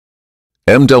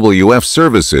MWF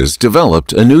Services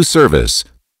developed a new service,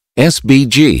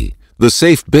 SBG, the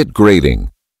Safe Bit Grading.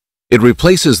 It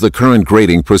replaces the current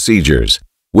grading procedures,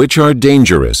 which are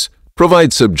dangerous,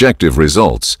 provide subjective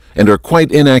results, and are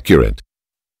quite inaccurate.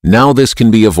 Now this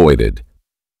can be avoided.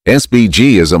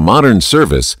 SBG is a modern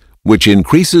service which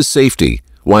increases safety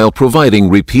while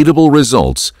providing repeatable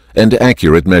results and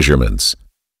accurate measurements.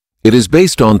 It is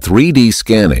based on 3D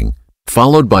scanning,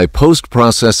 followed by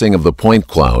post-processing of the point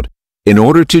cloud in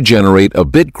order to generate a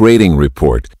bit grading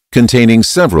report containing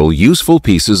several useful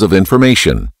pieces of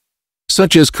information,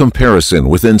 such as comparison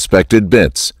with inspected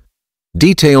bits,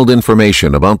 detailed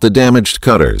information about the damaged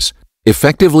cutters,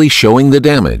 effectively showing the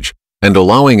damage and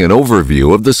allowing an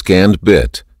overview of the scanned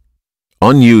bit.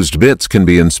 Unused bits can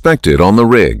be inspected on the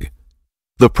rig.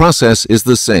 The process is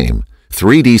the same.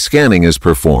 3D scanning is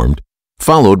performed,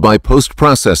 followed by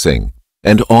post-processing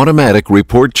and automatic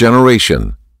report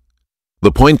generation.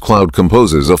 The point cloud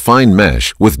composes a fine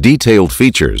mesh with detailed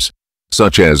features,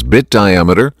 such as bit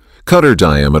diameter, cutter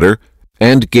diameter,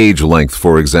 and gauge length,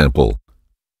 for example.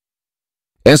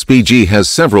 SBG has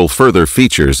several further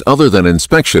features other than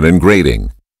inspection and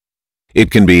grading.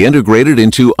 It can be integrated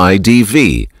into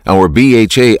IDV, our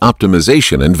BHA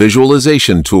optimization and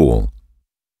visualization tool.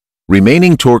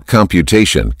 Remaining torque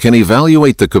computation can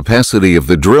evaluate the capacity of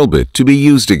the drill bit to be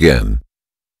used again.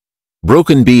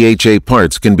 Broken BHA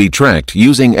parts can be tracked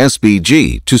using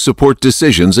SBG to support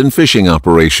decisions in fishing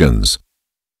operations.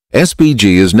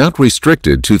 SBG is not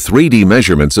restricted to 3D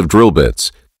measurements of drill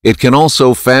bits. It can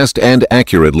also fast and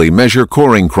accurately measure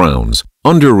coring crowns,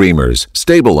 underreamers,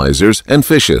 stabilizers, and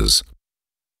fishes.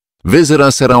 Visit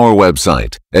us at our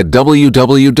website at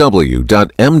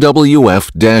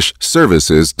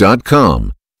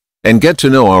www.mwf-services.com and get to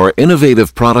know our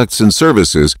innovative products and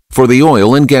services for the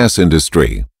oil and gas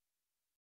industry.